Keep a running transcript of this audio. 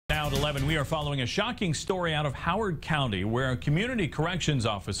Now at 11, we are following a shocking story out of Howard County where a community corrections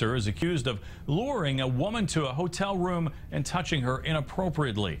officer is accused of luring a woman to a hotel room and touching her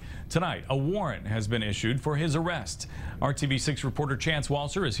inappropriately. Tonight, a warrant has been issued for his arrest. RTV6 reporter Chance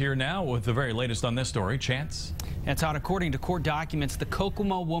Walser is here now with the very latest on this story. Chance? That's out. According to court documents, the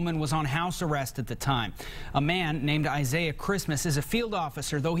Kokomo woman was on house arrest at the time. A man named Isaiah Christmas is a field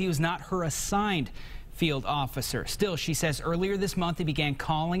officer, though he was not her assigned field officer. Still, she says earlier this month he began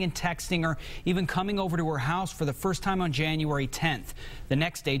calling and texting her, even coming over to her house for the first time on January 10th. The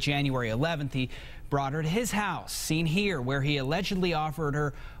next day, January 11th, he brought her to his house, seen here, where he allegedly offered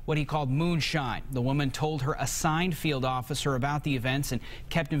her what he called moonshine. The woman told her assigned field officer about the events and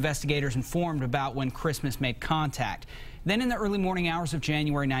kept investigators informed about when Christmas made contact. Then in the early morning hours of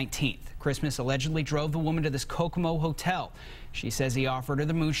January 19th, Christmas allegedly drove the woman to this Kokomo hotel. She says he offered her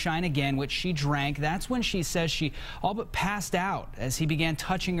the moonshine again, which she drank. That's when she says she all but passed out as he began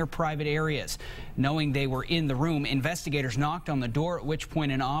touching her private areas. Knowing they were in the room, investigators knocked on the door, at which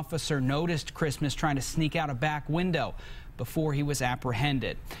point an officer noticed Christmas trying to sneak out a back window before he was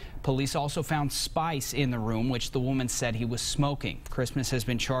apprehended. Police also found spice in the room, which the woman said he was smoking. Christmas has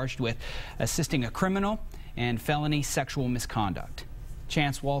been charged with assisting a criminal and felony sexual misconduct.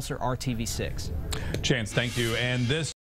 Chance Walser, RTV6. Chance, thank you. And this